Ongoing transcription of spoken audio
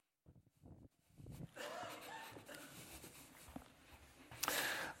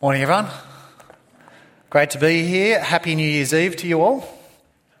Morning, everyone. Great to be here. Happy New Year's Eve to you all.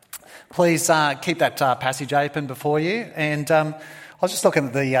 Please keep that passage open before you. And I was just looking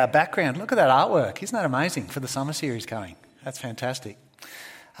at the background. Look at that artwork. Isn't that amazing for the summer series going? That's fantastic.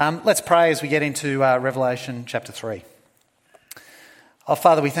 Let's pray as we get into Revelation chapter 3. Oh,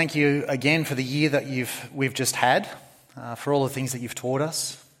 Father, we thank you again for the year that we've just had, for all the things that you've taught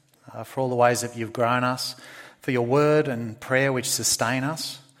us, for all the ways that you've grown us, for your word and prayer which sustain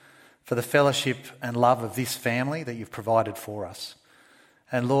us, for the fellowship and love of this family that you've provided for us.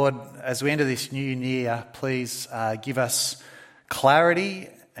 And Lord, as we enter this new year, please give us clarity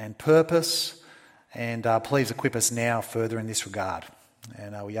and purpose, and please equip us now further in this regard.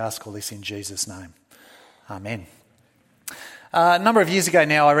 And we ask all this in Jesus' name. Amen. A number of years ago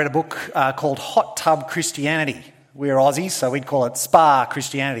now, I read a book called Hot Tub Christianity. We're Aussies, so we'd call it Spa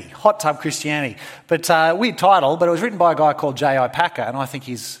Christianity, Hot Tub Christianity. But weird title, but it was written by a guy called J.I. Packer, and I think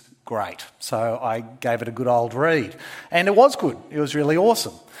he's great. So I gave it a good old read. And it was good. It was really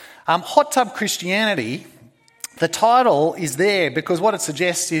awesome. Hot Tub Christianity, the title is there because what it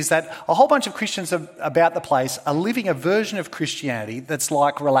suggests is that a whole bunch of Christians about the place are living a version of Christianity that's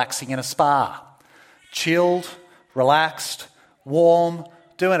like relaxing in a spa. Chilled, relaxed, warm,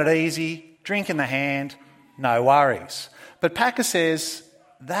 doing it easy, drink in the hand, no worries. But Packer says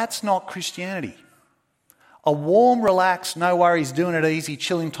that's not Christianity. A warm, relaxed, no worries, doing it easy,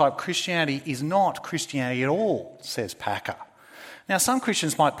 chilling type Christianity is not Christianity at all, says Packer. Now, some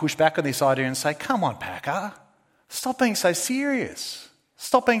Christians might push back on this idea and say, come on, Packer, stop being so serious.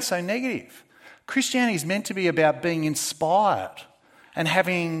 Stop being so negative. Christianity is meant to be about being inspired and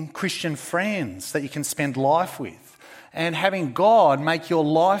having Christian friends that you can spend life with, and having God make your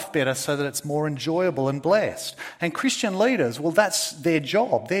life better so that it's more enjoyable and blessed. And Christian leaders, well, that's their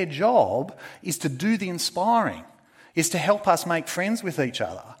job. Their job is to do the inspiring, is to help us make friends with each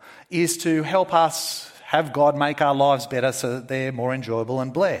other, is to help us have God make our lives better so that they're more enjoyable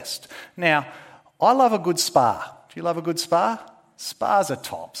and blessed. Now, I love a good spa. Do you love a good spa? Spas are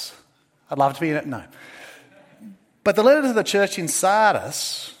tops. I'd love to be in it. No. But the letter to the church in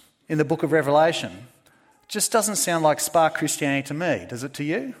Sardis, in the book of Revelation, just doesn't sound like spa Christianity to me, does it to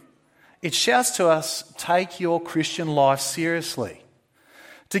you? It shouts to us, take your Christian life seriously.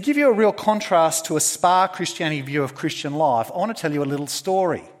 To give you a real contrast to a spa Christianity view of Christian life, I want to tell you a little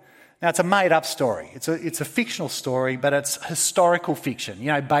story. Now, it's a made-up story. It's a fictional story, but it's historical fiction,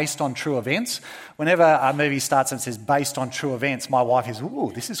 based on true events. Whenever a movie starts and says based on true events, my wife is,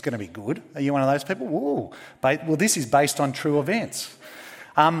 ooh, this is going to be good. Are you one of those people? Ooh. Well, this is based on true events.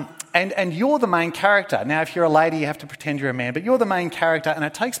 And you're the main character. Now, if you're a lady, you have to pretend you're a man, but you're the main character, and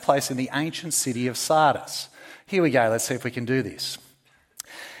it takes place in the ancient city of Sardis. Here we go. Let's see if we can do this.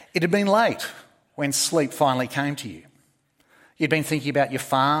 It had been late when sleep finally came to you. You'd been thinking about your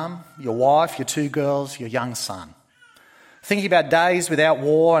farm, your wife, your two girls, your young son. Thinking about days without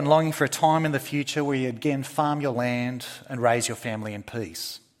war and longing for a time in the future where you'd again farm your land and raise your family in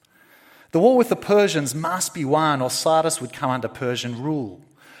peace. The war with the Persians must be won or Sardis would come under Persian rule.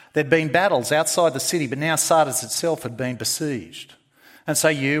 There'd been battles outside the city, but now Sardis itself had been besieged. And so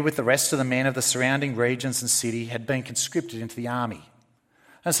you, with the rest of the men of the surrounding regions and city, had been conscripted into the army.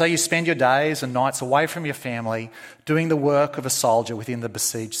 And so you spend your days and nights away from your family doing the work of a soldier within the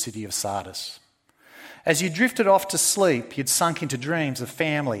besieged city of Sardis. As you drifted off to sleep, you'd sunk into dreams of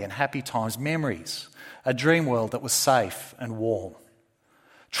family and happy times, memories, a dream world that was safe and warm.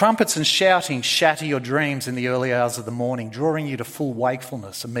 Trumpets and shouting shatter your dreams in the early hours of the morning, drawing you to full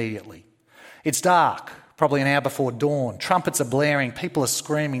wakefulness immediately. It's dark, probably an hour before dawn. Trumpets are blaring, people are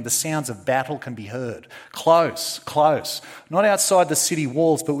screaming, the sounds of battle can be heard. Close, close. Not outside the city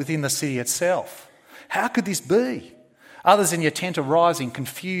walls, but within the city itself. How could this be? Others in your tent are rising,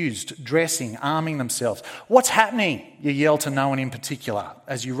 confused, dressing, arming themselves. What's happening? You yell to no one in particular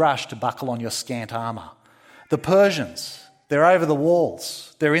as you rush to buckle on your scant armour. The Persians, they're over the walls.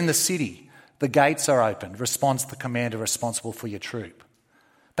 They're in the city. The gates are opened, responds the commander responsible for your troop.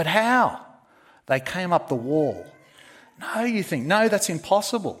 But how? They came up the wall. No, you think, no, that's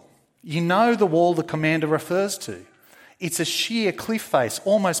impossible. You know the wall the commander refers to. It's a sheer cliff face,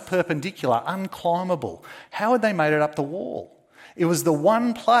 almost perpendicular, unclimbable. How had they made it up the wall? It was the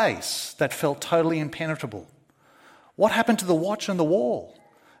one place that felt totally impenetrable. What happened to the watch on the wall?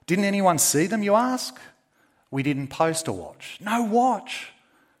 Didn't anyone see them, you ask? We didn't post a watch. No watch.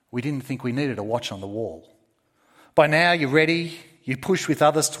 We didn't think we needed a watch on the wall. By now you're ready. You push with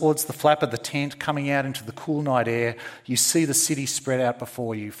others towards the flap of the tent, coming out into the cool night air. You see the city spread out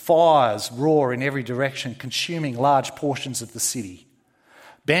before you. Fires roar in every direction, consuming large portions of the city.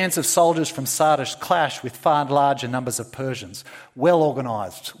 Bands of soldiers from Sardis clash with far larger numbers of Persians, well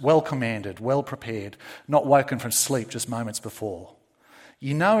organised, well commanded, well prepared, not woken from sleep just moments before.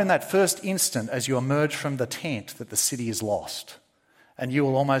 You know in that first instant as you emerge from the tent that the city is lost, and you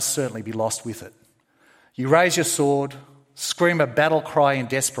will almost certainly be lost with it. You raise your sword, scream a battle cry in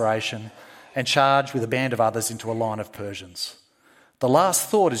desperation, and charge with a band of others into a line of Persians. The last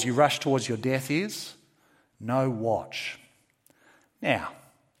thought as you rush towards your death is, no watch. Now,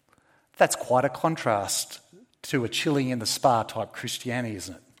 that's quite a contrast to a chilling in the spa type Christianity,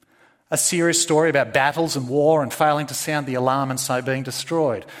 isn't it? A serious story about battles and war and failing to sound the alarm and so being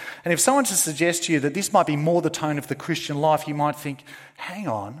destroyed. And if someone to suggest to you that this might be more the tone of the Christian life, you might think, hang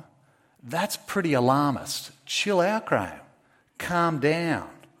on, that's pretty alarmist. Chill out, Graham. Calm down.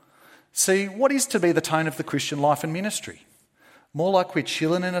 See, what is to be the tone of the Christian life and ministry? More like we're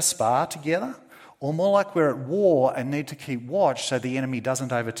chilling in a spa together, or more like we're at war and need to keep watch so the enemy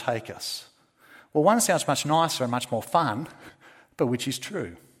doesn't overtake us? Well, one sounds much nicer and much more fun, but which is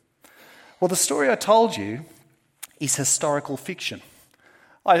true? Well, the story I told you is historical fiction.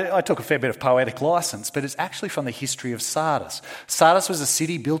 I took a fair bit of poetic licence, but it's actually from the history of Sardis. Sardis was a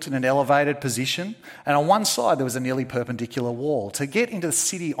city built in an elevated position, and on one side there was a nearly perpendicular wall. To get into the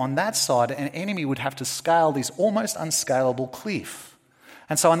city on that side, an enemy would have to scale this almost unscalable cliff.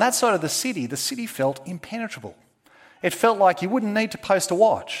 And so on that side of the city felt impenetrable. It felt like you wouldn't need to post a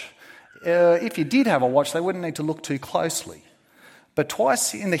watch. If you did have a watch, they wouldn't need to look too closely. But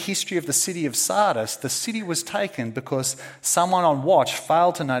twice in the history of the city of Sardis, the city was taken because someone on watch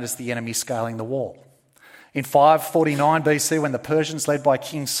failed to notice the enemy scaling the wall. In 549 BC, when the Persians, led by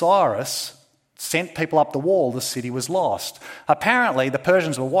King Cyrus, sent people up the wall, the city was lost. Apparently, the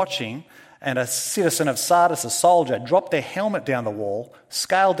Persians were watching, and a citizen of Sardis, a soldier, dropped their helmet down the wall,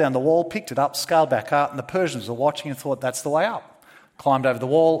 scaled down the wall, picked it up, scaled back up, and the Persians were watching and thought that's the way up. Climbed over the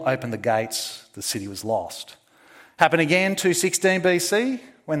wall, opened the gates, the city was lost. Happened again 216 BC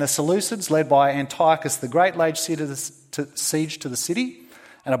when the Seleucids, led by Antiochus the Great, laid siege to the city,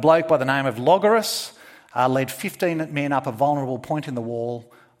 and a bloke by the name of Logoras led 15 men up a vulnerable point in the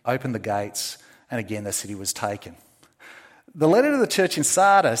wall, opened the gates, and again the city was taken. The letter to the church in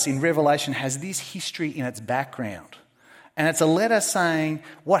Sardis in Revelation has this history in its background, and it's a letter saying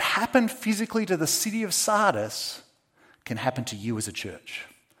what happened physically to the city of Sardis can happen to you as a church.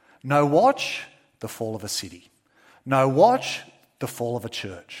 No watch, the fall of a city. No watch, the fall of a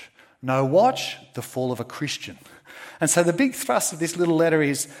church. No watch, the fall of a Christian. And so the big thrust of this little letter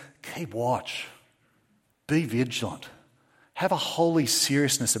is keep watch. Be vigilant. Have a holy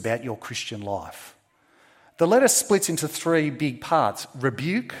seriousness about your Christian life. The letter splits into three big parts: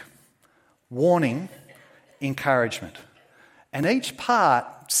 rebuke, warning, encouragement. And each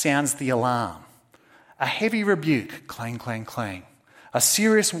part sounds the alarm. A heavy rebuke, clang, clang, clang. A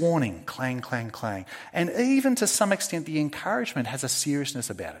serious warning, clang, clang, clang. And even to some extent, the encouragement has a seriousness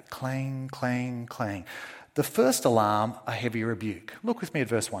about it. Clang, clang, clang. The first alarm, a heavy rebuke. Look with me at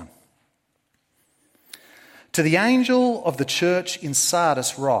verse 1. To the angel of the church in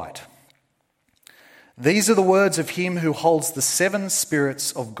Sardis write, these are the words of him who holds the 7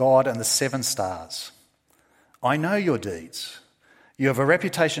 spirits of God and the 7 stars. I know your deeds. You have a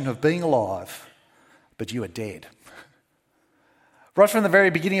reputation of being alive, but you are dead. Right from the very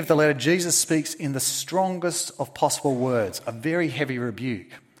beginning of the letter, Jesus speaks in the strongest of possible words, a very heavy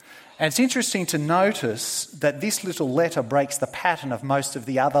rebuke. And it's interesting to notice that this little letter breaks the pattern of most of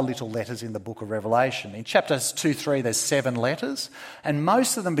the other little letters in the book of Revelation. In chapters 2-3, there's 7 letters, and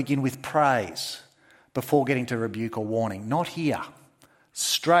most of them begin with praise before getting to rebuke or warning. Not here.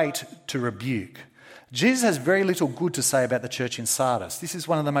 Straight to rebuke. Jesus has very little good to say about the church in Sardis. This is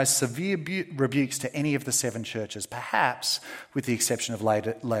one of the most severe rebukes to any of the 7 churches, perhaps with the exception of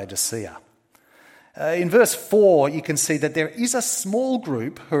Laodicea. In verse 4, you can see that there is a small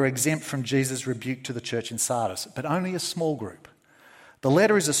group who are exempt from Jesus' rebuke to the church in Sardis, but only a small group. The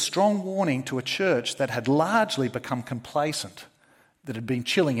letter is a strong warning to a church that had largely become complacent, that had been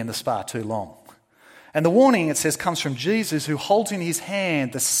chilling in the spa too long. And the warning, it says, comes from Jesus, who holds in his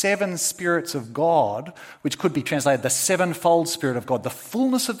hand the 7 spirits of God, which could be translated the 7-fold Spirit of God, the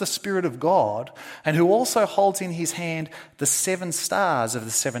fullness of the Spirit of God, and who also holds in his hand the 7 stars of the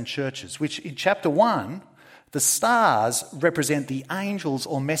 7 churches, which in chapter 1, the stars represent the angels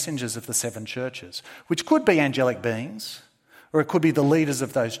or messengers of the 7 churches, which could be angelic beings, or it could be the leaders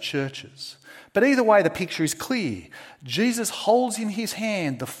of those churches. But either way, the picture is clear. Jesus holds in his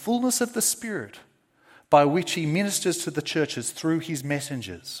hand the fullness of the Spirit, by which he ministers to the churches through his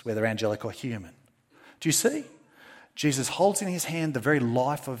messengers, whether angelic or human. Do you see? Jesus holds in his hand the very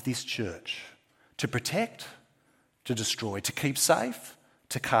life of this church to protect, to destroy, to keep safe,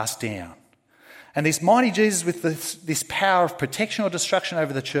 to cast down. And this mighty Jesus with this power of protection or destruction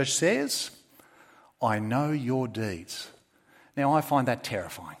over the church says, I know your deeds. Now, I find that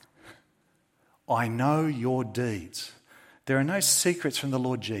terrifying. I know your deeds. There are no secrets from the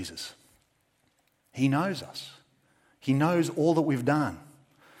Lord Jesus. He knows us. He knows all that we've done.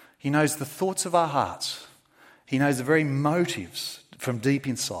 He knows the thoughts of our hearts. He knows the very motives from deep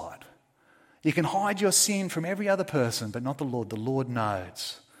inside. You can hide your sin from every other person, but not the Lord. The Lord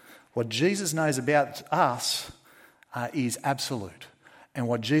knows. What Jesus knows about us is absolute. And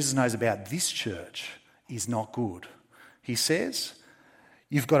what Jesus knows about this church is not good. He says,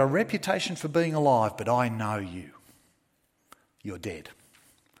 you've got a reputation for being alive, but I know you. You're dead.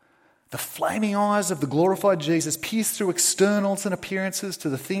 The flaming eyes of the glorified Jesus pierce through externals and appearances to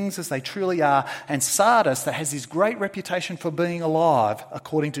the things as they truly are. And Sardis, that has this great reputation for being alive,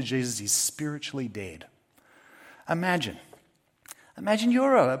 according to Jesus, is spiritually dead. Imagine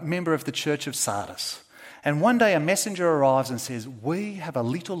you're a member of the church of Sardis, and one day a messenger arrives and says, we have a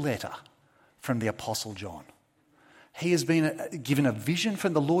little letter from the Apostle John. He has been given a vision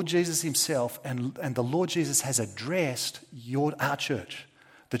from the Lord Jesus himself, and the Lord Jesus has addressed our church,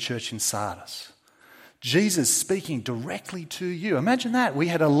 the church in Sardis. Jesus speaking directly to you. Imagine that. We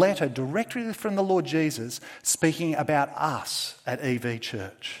had a letter directly from the Lord Jesus speaking about us at EV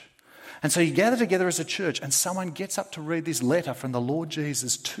Church. And so you gather together as a church and someone gets up to read this letter from the Lord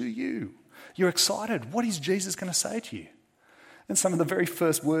Jesus to you. You're excited. What is Jesus going to say to you? And some of the very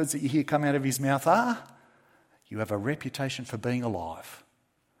first words that you hear come out of his mouth are, you have a reputation for being alive,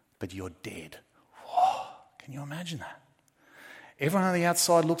 but you're dead. Whoa, can you imagine that? Everyone on the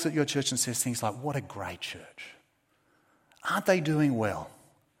outside looks at your church and says things like, what a great church. Aren't they doing well?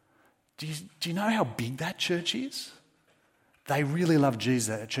 Do you know how big that church is? They really love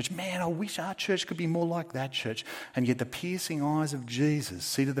Jesus at church. Man, I wish our church could be more like that church. And yet the piercing eyes of Jesus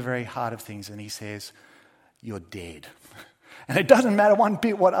see to the very heart of things, and he says, you're dead. And it doesn't matter one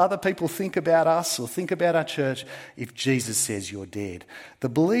bit what other people think about us or think about our church if Jesus says you're dead. The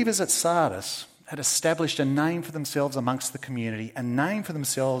believers at Sardis had established a name for themselves amongst the community, a name for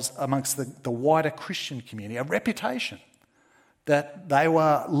themselves amongst the wider Christian community, a reputation that they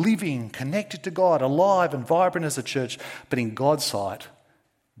were living, connected to God, alive and vibrant as a church, but in God's sight,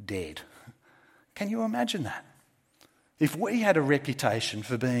 dead. Can you imagine that? If we had a reputation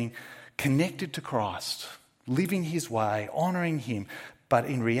for being connected to Christ, living his way, honouring him, but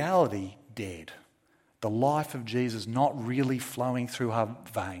in reality, dead. The life of Jesus not really flowing through our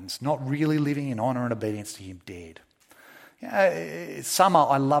veins, not really living in honour and obedience to him, dead. Summer,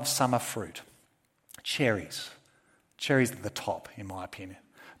 I love summer fruit. Cherries. Cherries at the top, in my opinion.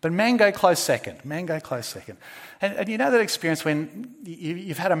 But mango close second. And you know that experience when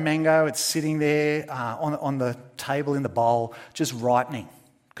you've had a mango, it's sitting there on the table in the bowl, just ripening,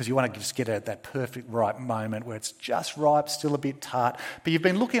 because you want to just get it at that perfect ripe moment where it's just ripe, still a bit tart. But you've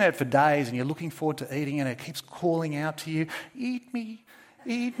been looking at it for days and you're looking forward to eating it and it keeps calling out to you, eat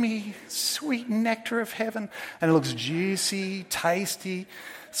me, sweet nectar of heaven. And it looks juicy, tasty,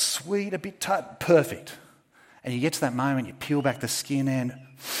 sweet, a bit tart, perfect. And you get to that moment, you peel back the skin and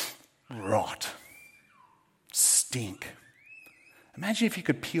rot, stink. Imagine if you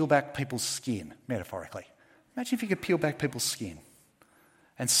could peel back people's skin, metaphorically. Imagine if you could peel back people's skin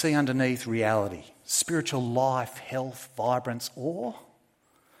and see underneath reality, spiritual life, health, vibrance, or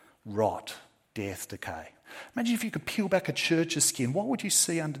rot, death, decay. Imagine if you could peel back a church's skin. What would you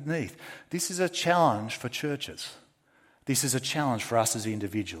see underneath? This is a challenge for churches. This is a challenge for us as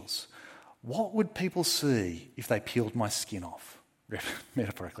individuals. What would people see if they peeled my skin off,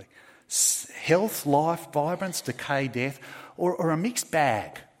 metaphorically? Health, life, vibrance, decay, death, or a mixed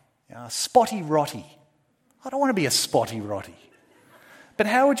bag, spotty rotty. I don't want to be a spotty rotty. But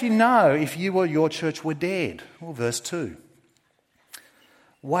how would you know if you or your church were dead? Well, verse 2.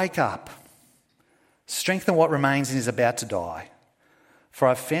 Wake up, strengthen what remains and is about to die, for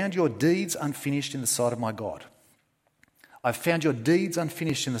I've found your deeds unfinished in the sight of my God. I've found your deeds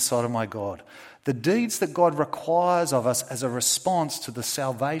unfinished in the sight of my God. The deeds that God requires of us as a response to the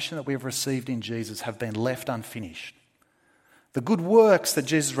salvation that we have received in Jesus have been left unfinished. The good works that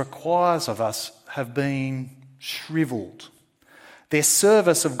Jesus requires of us have been shriveled. Their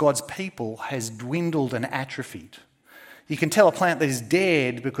service of God's people has dwindled and atrophied. You can tell a plant that is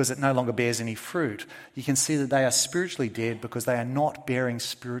dead because it no longer bears any fruit. You can see that they are spiritually dead because they are not bearing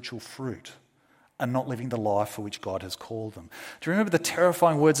spiritual fruit and not living the life for which God has called them. Do you remember the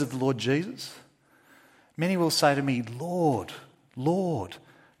terrifying words of the Lord Jesus? Many will say to me, Lord, Lord,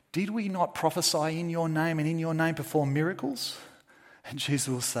 did we not prophesy in your name and in your name perform miracles? And Jesus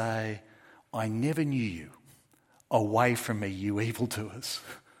will say, I never knew you. away from me, you evildoers.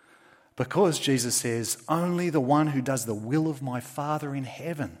 Because Jesus says, only the one who does the will of my Father in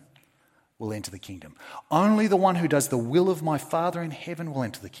heaven will enter the kingdom. Only the one who does the will of my Father in heaven will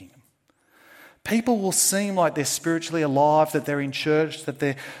enter the kingdom. People will seem like they're spiritually alive, that they're in church,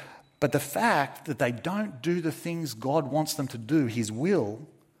 but the fact that they don't do the things God wants them to do, his will,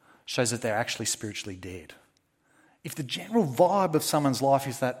 shows that they're actually spiritually dead. If the general vibe of someone's life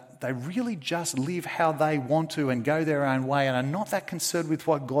is that they really just live how they want to and go their own way and are not that concerned with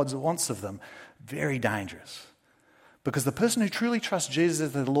what God wants of them, very dangerous. Because the person who truly trusts Jesus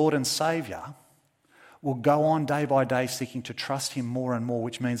as their Lord and Saviour will go on day by day seeking to trust him more and more,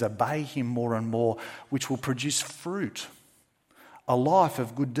 which means obey him more and more, which will produce fruit, a life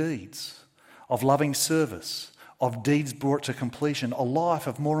of good deeds, of loving service, of deeds brought to completion, a life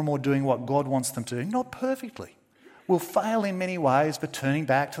of more and more doing what God wants them to do, not perfectly. We'll fail in many ways, but turning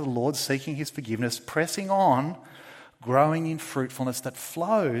back to the Lord, seeking his forgiveness, pressing on, growing in fruitfulness that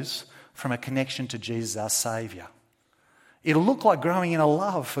flows from a connection to Jesus, our Saviour. It'll look like growing in a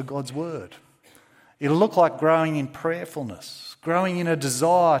love for God's word. It'll look like growing in prayerfulness, growing in a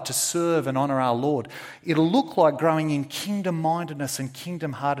desire to serve and honour our Lord. It'll look like growing in kingdom-mindedness and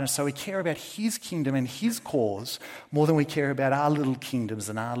kingdom-heartedness, so we care about his kingdom and his cause more than we care about our little kingdoms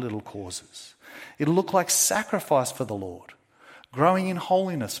and our little causes. It'll look like sacrifice for the Lord, growing in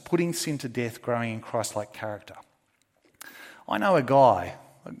holiness, putting sin to death, growing in Christ-like character. I know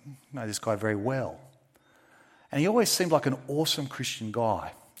this guy very well, and he always seemed like an awesome Christian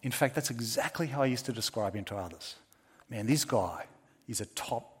guy. In fact, that's exactly how I used to describe him to others. Man, this guy is a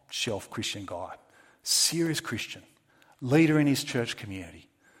top-shelf Christian guy, serious Christian, leader in his church community,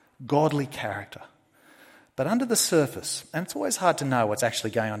 godly character. But under the surface, and it's always hard to know what's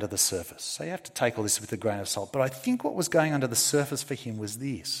actually going under the surface, so you have to take all this with a grain of salt, but I think what was going under the surface for him was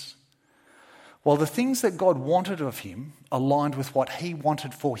this. While the things that God wanted of him aligned with what he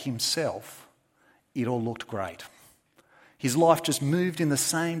wanted for himself, it all looked great. His life just moved in the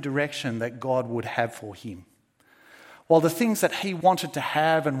same direction that God would have for him. While the things that he wanted to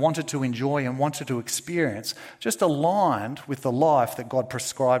have and wanted to enjoy and wanted to experience just aligned with the life that God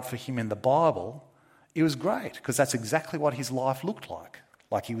prescribed for him in the Bible, it was great because that's exactly what his life looked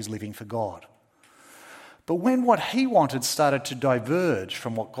like he was living for God. But when what he wanted started to diverge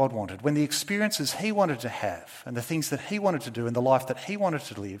from what God wanted, when the experiences he wanted to have and the things that he wanted to do and the life that he wanted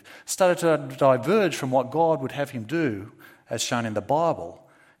to live started to diverge from what God would have him do, as shown in the Bible,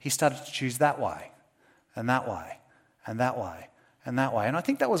 he started to choose that way and that way and that way and that way. And I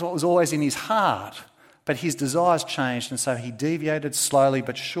think that was what was always in his heart, but his desires changed, and so he deviated slowly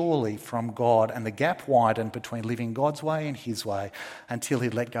but surely from God, and the gap widened between living God's way and his way until he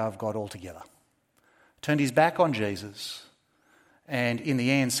let go of God altogether. Turned his back on Jesus, and in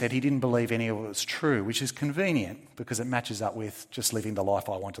the end said he didn't believe any of it was true, which is convenient because it matches up with just living the life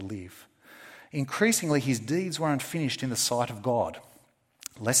I want to live. Increasingly, his deeds were unfinished in the sight of God.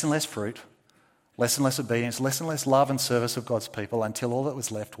 Less and less fruit, less and less obedience, less and less love and service of God's people until all that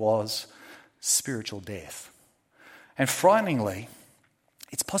was left was spiritual death. And frighteningly,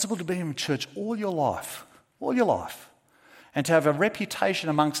 it's possible to be in church all your life, and to have a reputation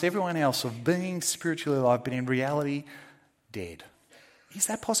amongst everyone else of being spiritually alive, but in reality, dead. Is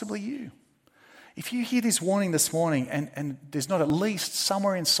that possibly you? If you hear this warning this morning and there's not at least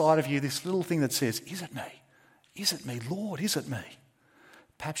somewhere inside of you this little thing that says, is it me? Is it me? Lord, is it me?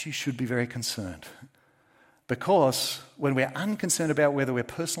 Perhaps you should be very concerned. Because when we're unconcerned about whether we're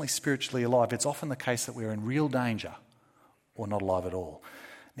personally spiritually alive, it's often the case that we're in real danger or not alive at all.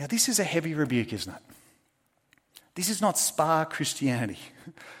 Now, this is a heavy rebuke, isn't it? This is not spa Christianity.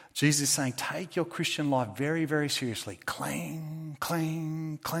 Jesus is saying, take your Christian life very, very seriously. Clang,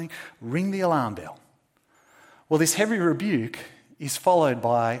 clang, clang. Ring the alarm bell. Well, this heavy rebuke is followed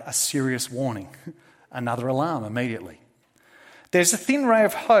by a serious warning. Another alarm immediately. There's a thin ray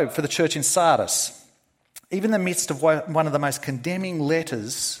of hope for the church in Sardis, even in the midst of one of the most condemning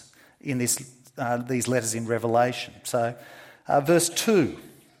letters in these letters in Revelation. So, verse 2,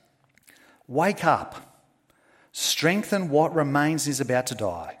 wake up, strengthen what remains is about to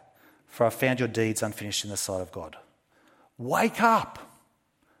die, for I found your deeds unfinished in the sight of God. Wake up.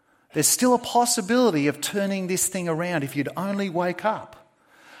 There's still a possibility of turning this thing around if you'd only wake up.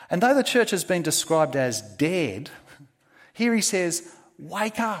 And though the church has been described as dead, here he says,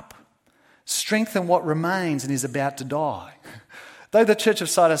 wake up. Strengthen what remains and is about to die. Though the church of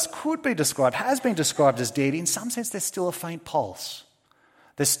Sardis has been described as dead, in some sense there's still a faint pulse.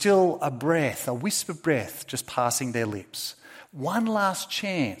 There's still a breath, a wisp of breath just passing their lips. One last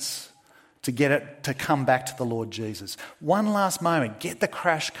chance to get it to come back to the Lord Jesus. One last moment, get the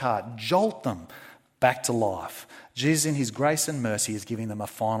crash cart, jolt them, back to life. Jesus, in his grace and mercy, is giving them a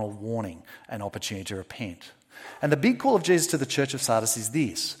final warning and opportunity to repent. And the big call of Jesus to the church of Sardis is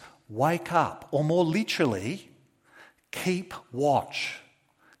this: wake up, or more literally, keep watch.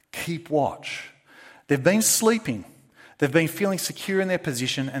 Keep watch. They've been sleeping. They've been feeling secure in their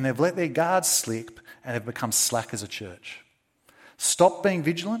position, and they've let their guards slip, and they've become slack as a church. Stop being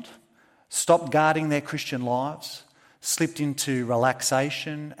vigilant. Stop guarding their Christian lives. Slipped into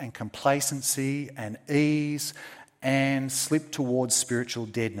relaxation and complacency and ease, and slipped towards spiritual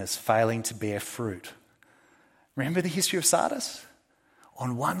deadness, failing to bear fruit. Remember the history of Sardis?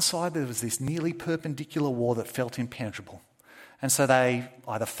 On one side, there was this nearly perpendicular wall that felt impenetrable. And so they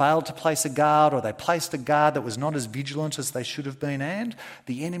either failed to place a guard, or they placed a guard that was not as vigilant as they should have been, and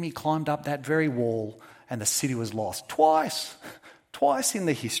the enemy climbed up that very wall and the city was lost. Twice in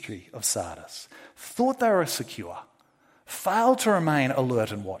the history of Sardis. Thought they were secure, failed to remain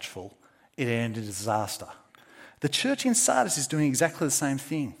alert and watchful. It ended in disaster. The church in Sardis is doing exactly the same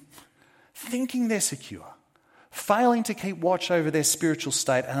thing. Thinking they're secure, failing to keep watch over their spiritual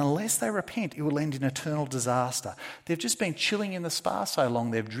state, and unless they repent, it will end in eternal disaster. They've just been chilling in the spa so long,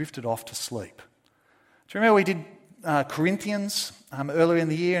 they've drifted off to sleep. Do you remember we did Corinthians earlier in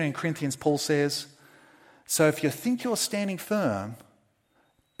the year, and in Corinthians Paul says, so if you think you're standing firm,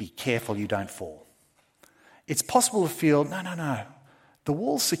 be careful you don't fall. It's possible to feel, no, the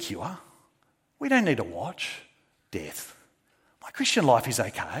wall's secure. We don't need to watch death. My Christian life is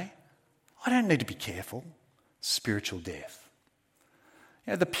okay. I don't need to be careful. Spiritual death.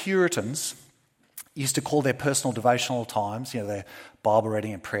 You know, the Puritans used to call their personal devotional times, their Bible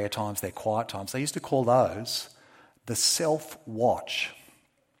reading and prayer times, their quiet times, they used to call those the self-watch.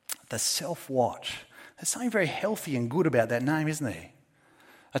 The self-watch. There's something very healthy and good about that name, isn't there?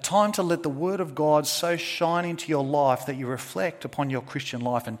 A time to let the Word of God so shine into your life that you reflect upon your Christian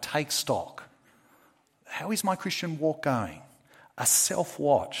life and take stock. How is my Christian walk going? A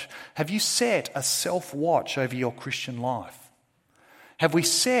self-watch. Have you set a self-watch over your Christian life? Have we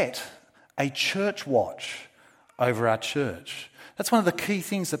set a church watch over our church? That's one of the key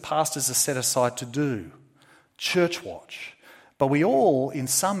things that pastors are set aside to do. Church watch. But we all, in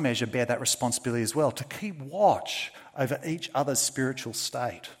some measure, bear that responsibility as well, to keep watch over each other's spiritual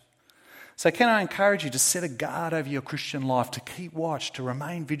state. So can I encourage you to set a guard over your Christian life, to keep watch, to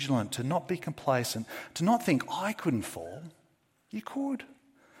remain vigilant, to not be complacent, to not think, I couldn't fall. You could.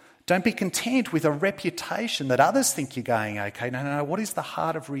 Don't be content with a reputation that others think you're going okay. No. What is the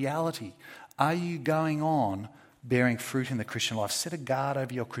heart of reality? Are you going on bearing fruit in the Christian life? Set a guard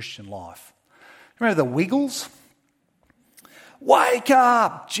over your Christian life. Remember the Wiggles? Wake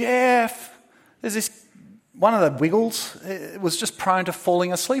up, Jeff. There's this one of the Wiggles was just prone to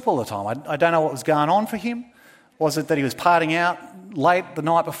falling asleep all the time. I don't know what was going on for him. Was it that he was partying out late the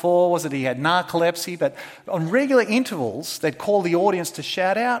night before? Was it he had narcolepsy? But on regular intervals, they'd call the audience to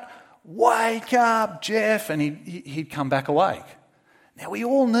shout out, "Wake up, Jeff," and he'd come back awake. Now, we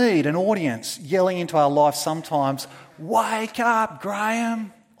all need an audience yelling into our life sometimes, "Wake up,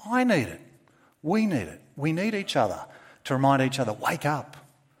 Graham." I need it. We need it. We need each other to remind each other, wake up,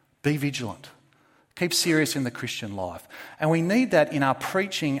 be vigilant, keep serious in the Christian life. And we need that in our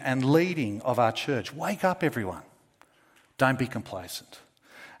preaching and leading of our church. Wake up, everyone. Don't be complacent.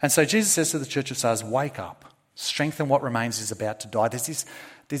 And so Jesus says to the church of Sardis, wake up, strengthen what remains is about to die. There's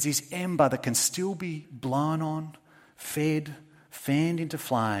this ember that can still be blown on, fed, fanned into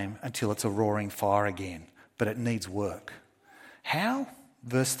flame until it's a roaring fire again. But it needs work. How?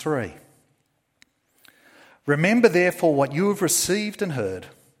 Verse 3. Remember therefore what you have received and heard,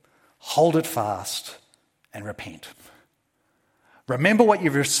 hold it fast and repent. Remember what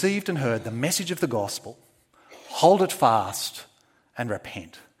you've received and heard, the message of the gospel, hold it fast and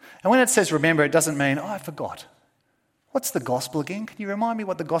repent. And when it says remember, it doesn't mean, I forgot. What's the gospel again? Can you remind me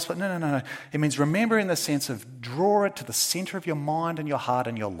what the gospel... No. It means remember in the sense of draw it to the centre of your mind and your heart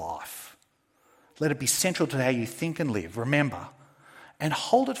and your life. Let it be central to how you think and live. Remember. And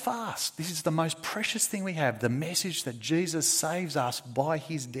hold it fast. This is the most precious thing we have, the message that Jesus saves us by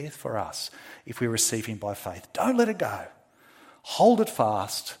his death for us if we receive him by faith. Don't let it go. Hold it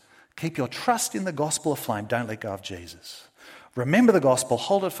fast. Keep your trust in the gospel aflame. Don't let go of Jesus. Remember the gospel,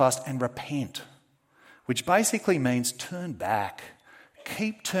 hold it fast, and repent, which basically means turn back.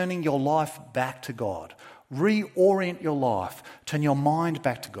 Keep turning your life back to God. Reorient your life. Turn your mind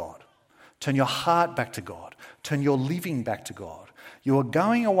back to God. Turn your heart back to God. Turn your living back to God. You are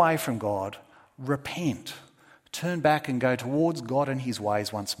going away from God. Repent. Turn back and go towards God and his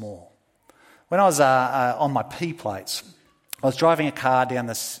ways once more. When I was on my P plates, I was driving a car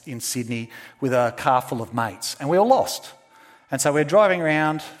down in Sydney with a car full of mates, and we were lost. And so we're driving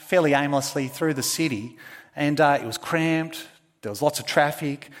around fairly aimlessly through the city, and it was cramped. There was lots of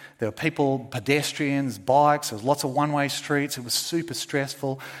traffic. There were people, pedestrians, bikes. There was lots of one-way streets. It was super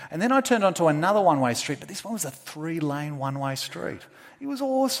stressful. And then I turned onto another one-way street, but this one was a 3-lane one-way street. It was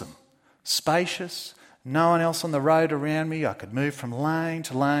awesome, spacious, no one else on the road around me. I could move from lane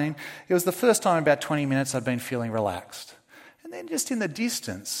to lane. It was the first time in about 20 minutes I'd been feeling relaxed. And then just in the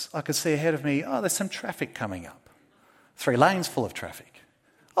distance, I could see ahead of me, oh, there's some traffic coming up. 3 lanes full of traffic.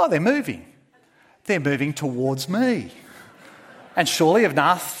 Oh, they're moving. They're moving towards me. And surely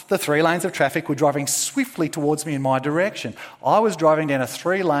enough, the 3 lanes of traffic were driving swiftly towards me in my direction. I was driving down a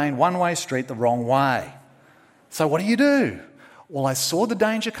 3-lane, one-way street the wrong way. So what do? Well, I saw the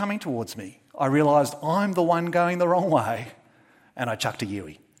danger coming towards me. I realised I'm the one going the wrong way, and I chucked a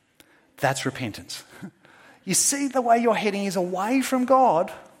Yui. That's repentance. You see, the way you're heading is away from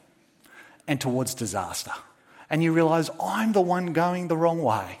God and towards disaster. And you realise I'm the one going the wrong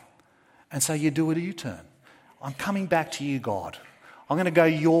way. And so you do a U-turn. I'm coming back to you, God. I'm going to go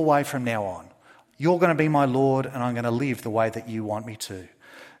your way from now on. You're going to be my Lord, and I'm going to live the way that you want me to.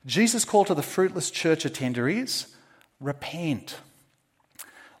 Jesus' call to the fruitless church attender is repent.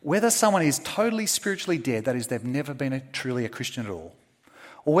 Whether someone is totally spiritually dead, that is, they've never been truly a Christian at all,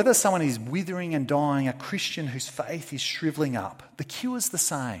 or whether someone is withering and dying, a Christian whose faith is shrivelling up, the cue is the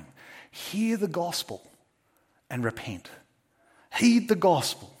same. Hear the gospel and repent. Heed the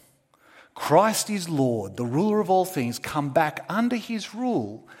gospel. Christ is Lord, the ruler of all things. Come back under his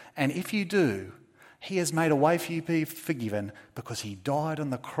rule, and if you do, he has made a way for you to be forgiven because he died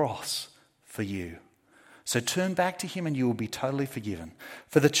on the cross for you. So turn back to him and you will be totally forgiven.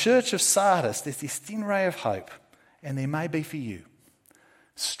 For the church of Sardis, there's this thin ray of hope, and there may be for you.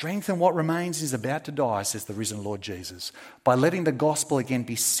 Strengthen what remains is about to die, says the risen Lord Jesus, by letting the gospel again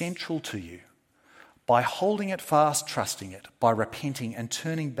be central to you, by holding it fast, trusting it, by repenting and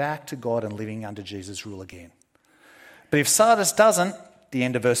turning back to God and living under Jesus' rule again. But if Sardis doesn't, the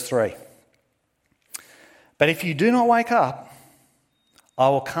end of verse 3. But if you do not wake up, I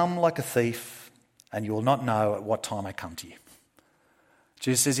will come like a thief, and you will not know at what time I come to you.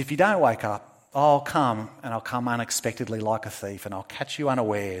 Jesus says, if you don't wake up, I'll come, and I'll come unexpectedly like a thief, and I'll catch you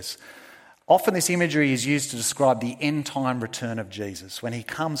unawares. Often this imagery is used to describe the end-time return of Jesus, when he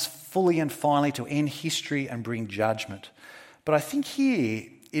comes fully and finally to end history and bring judgment. But I think here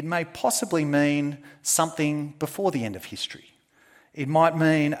it may possibly mean something before the end of history. It might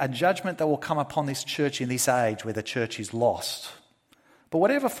mean a judgment that will come upon this church in this age where the church is lost. But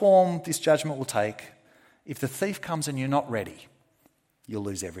whatever form this judgment will take, if the thief comes and you're not ready, you'll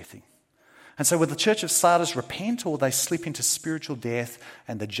lose everything. And so will the church of Sardis repent, or will they slip into spiritual death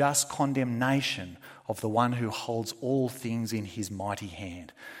and the just condemnation of the one who holds all things in his mighty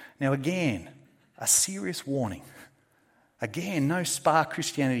hand? Now again, a serious warning. Again, no spa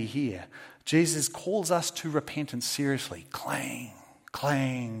Christianity here. Jesus calls us to repentance seriously. Clang,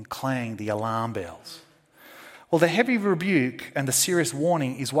 clang, clang, the alarm bells. Well, the heavy rebuke and the serious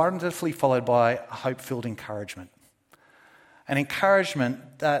warning is wonderfully followed by a hope-filled encouragement. An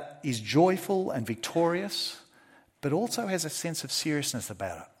encouragement that is joyful and victorious, but also has a sense of seriousness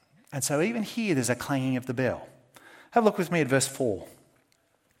about it. And so even here there's a clanging of the bell. Have a look with me at verse 4.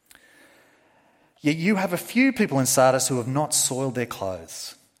 Yet you have a few people in Sardis who have not soiled their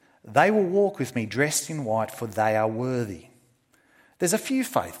clothes. They will walk with me dressed in white, for they are worthy. There's a few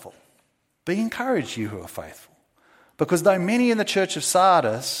faithful. Be encouraged, you who are faithful. Because though many in the church of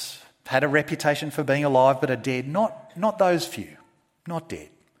Sardis had a reputation for being alive but are dead, not those few, not dead.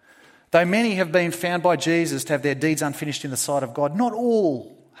 Though many have been found by Jesus to have their deeds unfinished in the sight of God, not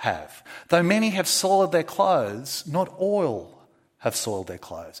all have. Though many have soiled their clothes, not all have soiled their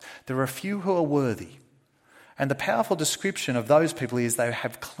clothes. There are a few who are worthy. And the powerful description of those people is they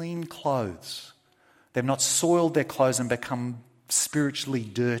have clean clothes. They've not soiled their clothes and become spiritually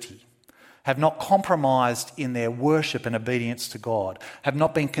dirty, have not compromised in their worship and obedience to God, have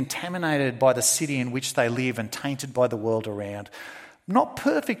not been contaminated by the city in which they live and tainted by the world around. Not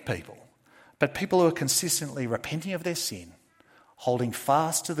perfect people, but people who are consistently repenting of their sin, holding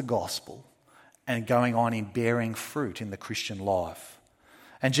fast to the gospel, and going on in bearing fruit in the Christian life.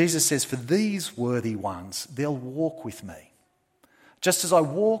 And Jesus says, for these worthy ones, they'll walk with me. Just as I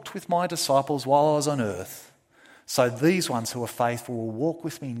walked with my disciples while I was on earth, so these ones who are faithful will walk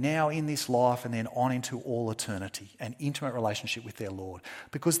with me now in this life and then on into all eternity, an intimate relationship with their Lord,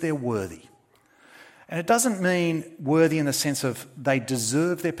 because they're worthy. And it doesn't mean worthy in the sense of they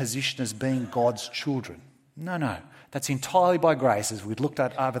deserve their position as being God's children. No. That's entirely by grace, as we've looked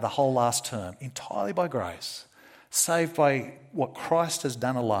at over the whole last term. Entirely by grace. Saved by what Christ has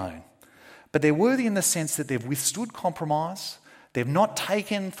done alone. But they're worthy in the sense that they've withstood compromise, They've not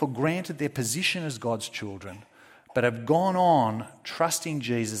taken for granted their position as God's children, but have gone on trusting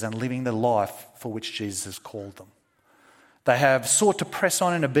Jesus and living the life for which Jesus has called them. They have sought to press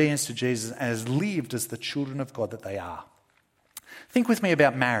on in obedience to Jesus and has lived as the children of God that they are. Think with me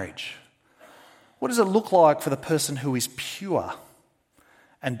about marriage. What does it look like for the person who is pure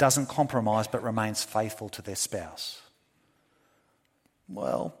and doesn't compromise but remains faithful to their spouse?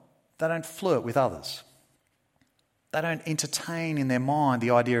 Well, they don't flirt with others. They don't entertain in their mind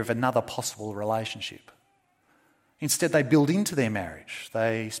the idea of another possible relationship. Instead, they build into their marriage.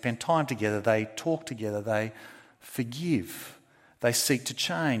 They spend time together, they talk together, they forgive. They seek to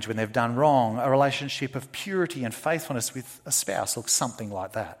change when they've done wrong. A relationship of purity and faithfulness with a spouse looks something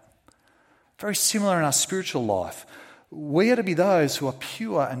like that. Very similar in our spiritual life. We are to be those who are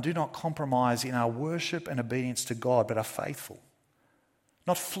pure and do not compromise in our worship and obedience to God, but are faithful.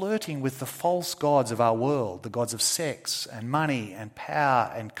 Not flirting with the false gods of our world, the gods of sex and money and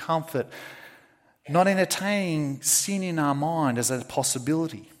power and comfort. Not entertaining sin in our mind as a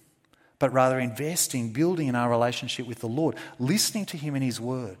possibility, but rather investing, building in our relationship with the Lord, listening to Him in His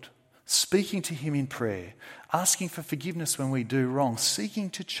Word, speaking to Him in prayer, asking for forgiveness when we do wrong, seeking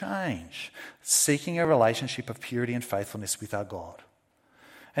to change, seeking a relationship of purity and faithfulness with our God.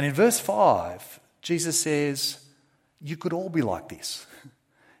 And in verse 5, Jesus says, you could all be like this.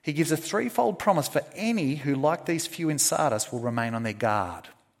 He gives a threefold promise for any who, like these few in Sardis, will remain on their guard,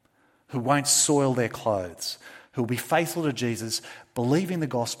 who won't soil their clothes, who will be faithful to Jesus, believing the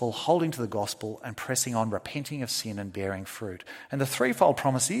gospel, holding to the gospel, and pressing on, repenting of sin and bearing fruit. And the threefold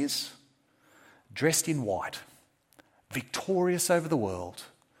promise is dressed in white, victorious over the world,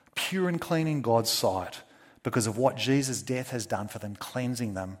 pure and clean in God's sight because of what Jesus' death has done for them,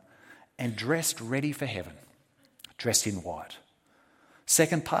 cleansing them, and dressed ready for heaven, dressed in white.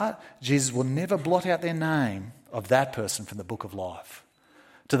 Second part, Jesus will never blot out their name of that person from the book of life.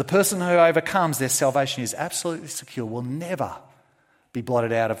 To the person who overcomes, their salvation is absolutely secure, will never be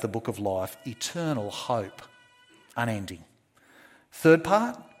blotted out of the book of life. Eternal hope, unending. Third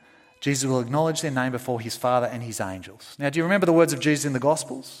part, Jesus will acknowledge their name before His Father and His angels. Now, do you remember the words of Jesus in the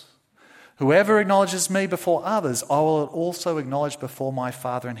Gospels? Whoever acknowledges me before others, I will also acknowledge before my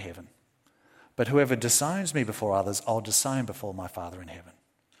Father in heaven. But whoever disowns me before others, I'll disown before my Father in heaven.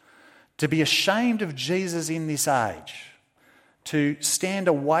 To be ashamed of Jesus in this age, to stand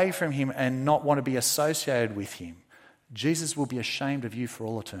away from Him and not want to be associated with Him, Jesus will be ashamed of you for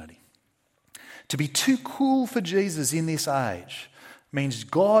all eternity. To be too cool for Jesus in this age means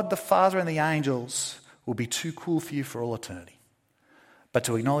God the Father and the angels will be too cool for you for all eternity. But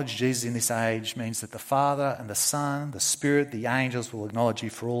to acknowledge Jesus in this age means that the Father and the Son, the Spirit, the angels will acknowledge you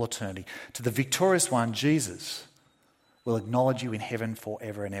for all eternity. To the victorious one, Jesus will acknowledge you in heaven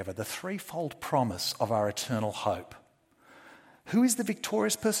forever and ever. The threefold promise of our eternal hope. Who is the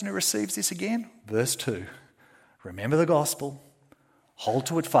victorious person who receives this again? Verse 2. Remember the gospel, hold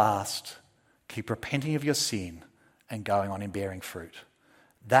to it fast, keep repenting of your sin and going on in bearing fruit.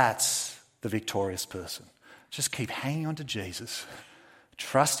 That's the victorious person. Just keep hanging on to Jesus,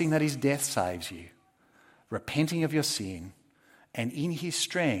 trusting that His death saves you, repenting of your sin, and in His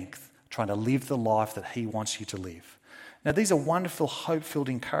strength, trying to live the life that He wants you to live. Now, these are wonderful, hope-filled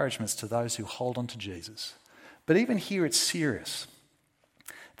encouragements to those who hold on to Jesus. But even here, it's serious.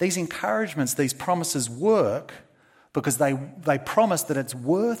 These encouragements, these promises work because they promise that it's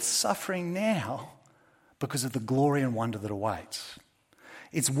worth suffering now because of the glory and wonder that awaits.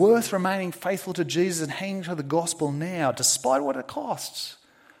 It's worth remaining faithful to Jesus and hanging to the gospel now, despite what it costs,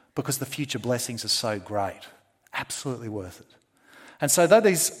 because the future blessings are so great. Absolutely worth it. And so though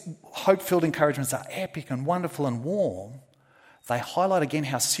these hope-filled encouragements are epic and wonderful and warm, they highlight again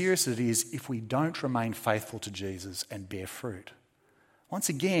how serious it is if we don't remain faithful to Jesus and bear fruit. Once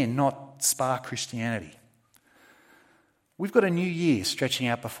again, not spa Christianity. We've got a new year stretching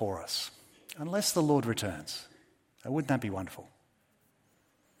out before us, unless the Lord returns. Wouldn't that be wonderful?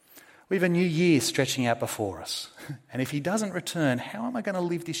 We have a new year stretching out before us. And if He doesn't return, how am I going to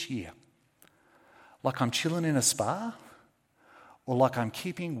live this year? Like I'm chilling in a spa? Or like I'm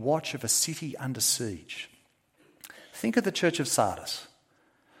keeping watch of a city under siege? Think of the church of Sardis.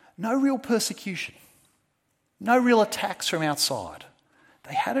 No real persecution. No real attacks from outside.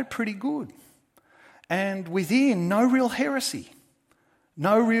 They had it pretty good. And within, no real heresy.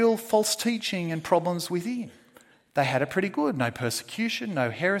 No real false teaching and problems within. They had it pretty good. No persecution,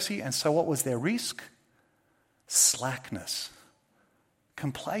 no heresy. And so what was their risk? Slackness,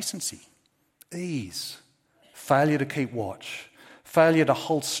 complacency, ease, failure to keep watch, failure to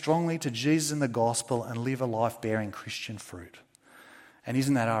hold strongly to Jesus and the gospel and live a life bearing Christian fruit. And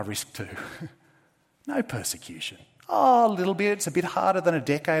isn't that our risk too? No persecution. Oh, a little bit. It's a bit harder than a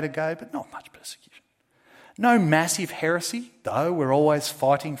decade ago, but not much persecution. No massive heresy, though we're always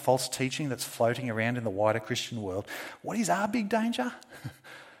fighting false teaching that's floating around in the wider Christian world. What is our big danger?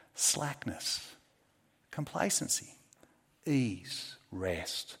 Slackness, complacency, ease,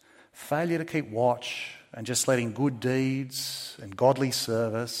 rest, failure to keep watch, and just letting good deeds and godly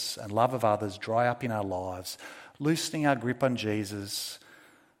service and love of others dry up in our lives, loosening our grip on Jesus.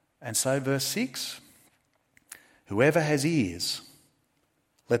 And so verse 6, whoever has ears,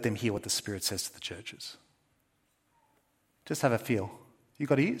 let them hear what the Spirit says to the churches. Just have a feel. You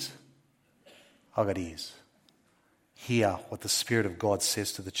got ears? I've got ears. Hear what the Spirit of God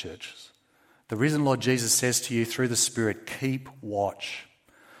says to the churches. The risen Lord Jesus says to you through the Spirit, keep watch.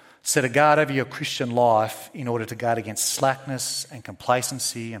 Set a guard over your Christian life in order to guard against slackness and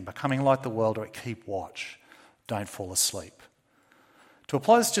complacency and becoming like the world, or keep watch. Don't fall asleep. To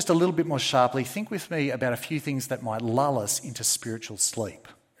apply this just a little bit more sharply, think with me about a few things that might lull us into spiritual sleep.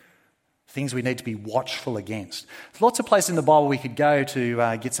 Things we need to be watchful against. There's lots of places in the Bible we could go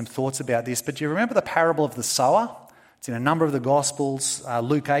to get some thoughts about this, but do you remember the parable of the sower? It's in a number of the Gospels.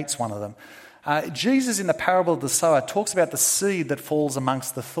 Luke 8's one of them. Jesus in the parable of the sower talks about the seed that falls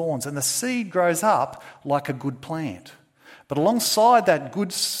amongst the thorns, and the seed grows up like a good plant. But alongside that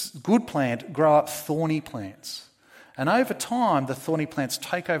good plant grow up thorny plants. And over time, the thorny plants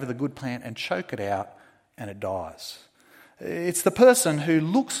take over the good plant and choke it out, and it dies. It's the person who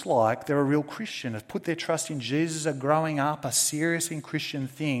looks like they're a real Christian, have put their trust in Jesus, are growing up, are serious in Christian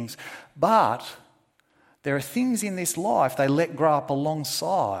things, but there are things in this life they let grow up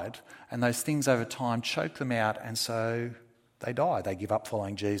alongside, and those things over time choke them out, and so they die. They give up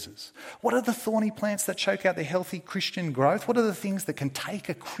following Jesus. What are the thorny plants that choke out their healthy Christian growth? What are the things that can take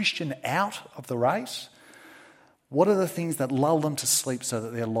a Christian out of the race? What are the things that lull them to sleep so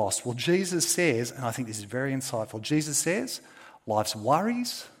that they're lost? Well, Jesus says, and I think this is very insightful, Jesus says, life's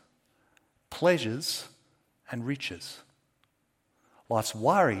worries, pleasures, and riches. Life's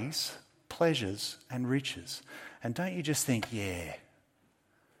worries, pleasures, and riches. And don't you just think, yeah,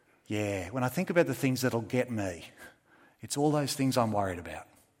 when I think about the things that'll get me, it's all those things I'm worried about.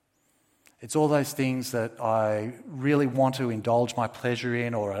 It's all those things that I really want to indulge my pleasure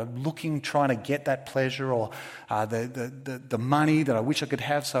in, or I'm trying to get that pleasure, or the money that I wish I could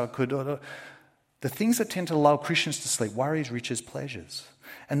have so I could. The things that tend to lull Christians to sleep, worries, riches, pleasures.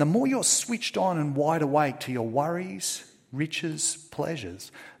 And the more you're switched on and wide awake to your worries, riches,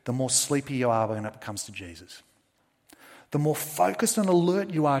 pleasures, the more sleepy you are when it comes to Jesus. The more focused and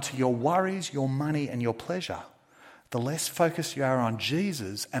alert you are to your worries, your money, and your pleasure, the less focused you are on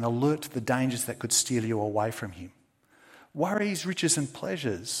Jesus and alert to the dangers that could steal you away from him. Worries, riches, and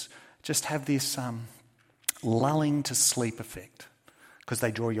pleasures just have this lulling to sleep effect because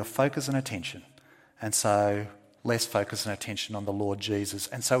they draw your focus and attention, and so less focus and attention on the Lord Jesus.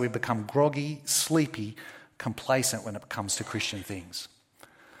 And so we become groggy, sleepy, complacent when it comes to Christian things.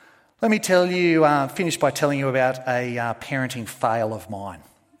 Let me finish by telling you about a parenting fail of mine.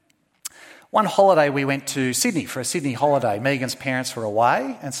 One holiday we went to Sydney for a Sydney holiday. Megan's parents were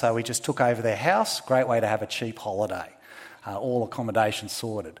away, and so we just took over their house. Great way to have a cheap holiday. All accommodation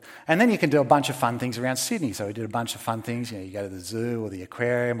sorted. And then you can do a bunch of fun things around Sydney. So we did a bunch of fun things. You go to the zoo or the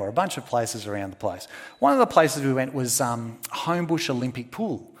aquarium or a bunch of places around the place. One of the places we went was Homebush Olympic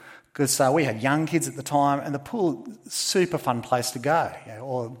Pool, because we had young kids at the time, and the pool, super fun place to go.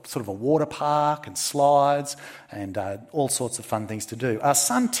 Or sort of a water park and slides and all sorts of fun things to do. Our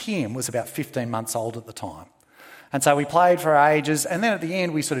son Tim was about 15 months old at the time. And so we played for ages, and then at the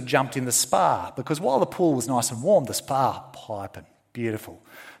end we sort of jumped in the spa, because while the pool was nice and warm, the spa piping, beautiful.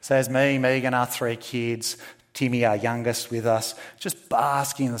 So there's me, Megan, our 3 kids, Timmy, our youngest, with us, just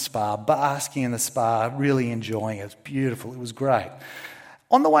basking in the spa, really enjoying it. It was beautiful, it was great.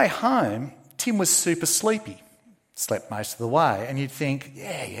 On the way home, Tim was super sleepy, slept most of the way, and you'd think,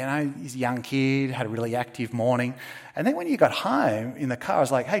 he's a young kid, had a really active morning. And then when you got home in the car, I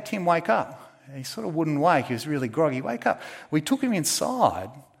was like, hey, Tim, wake up. And he sort of wouldn't wake, he was really groggy, wake up. We took him inside,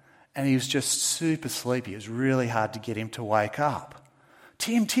 and he was just super sleepy. It was really hard to get him to wake up.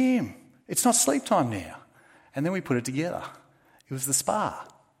 Tim, it's not sleep time now. And then we put it together. It was the spa.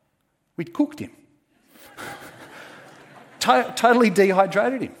 We'd cooked him. Totally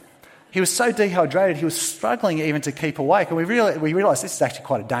dehydrated him. He was so dehydrated, he was struggling even to keep awake. And we realised this is actually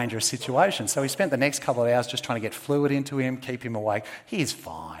quite a dangerous situation. So we spent the next couple of hours just trying to get fluid into him, keep him awake. He's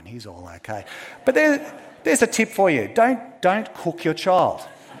fine. He's all okay. But there's a tip for you. Don't cook your child.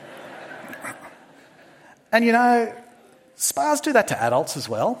 And spas do that to adults as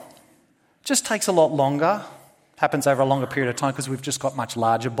well. Just takes a lot longer. Happens over a longer period of time because we've just got much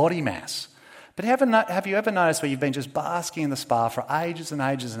larger body mass. But have you ever noticed where you've been just basking in the spa for ages and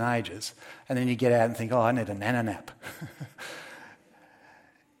ages and ages, and then you get out and think, oh, I need a nana nap?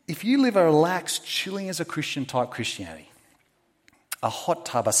 If you live a relaxed, chilling as a Christian type Christianity, a hot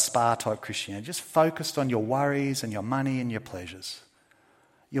tub, a spa type Christianity, just focused on your worries and your money and your pleasures,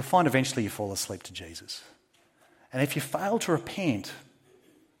 you'll find eventually you fall asleep to Jesus. And if you fail to repent,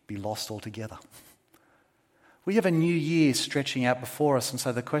 be lost altogether. We have a new year stretching out before us, and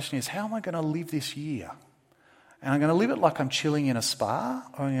so the question is, how am I going to live this year? And I'm going to live it like I'm chilling in a spa,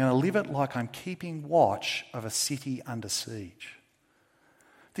 or I'm going to live it like I'm keeping watch of a city under siege?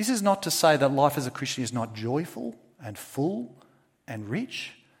 This is not to say that life as a Christian is not joyful and full and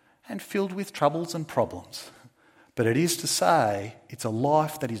rich and filled with troubles and problems. But it is to say it's a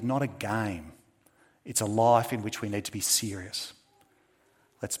life that is not a game. It's a life in which we need to be serious.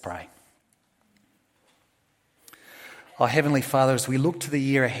 Let's pray. Our Heavenly Father, as we look to the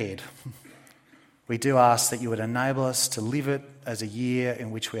year ahead, we do ask that you would enable us to live it as a year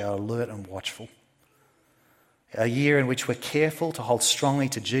in which we are alert and watchful. A year in which we're careful to hold strongly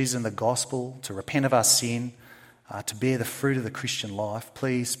to Jesus and the gospel, to repent of our sin, to bear the fruit of the Christian life.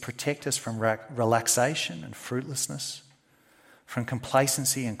 Please protect us from relaxation and fruitlessness, from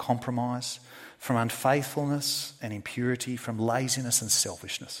complacency and compromise, from unfaithfulness and impurity, from laziness and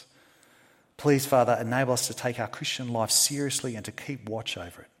selfishness. Please, Father, enable us to take our Christian life seriously and to keep watch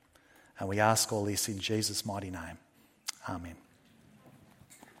over it. And we ask all this in Jesus' mighty name. Amen.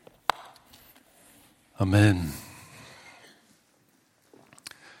 Amen.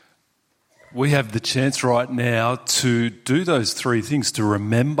 We have the chance right now to do those three things, to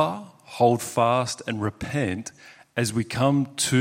remember, hold fast and repent as we come to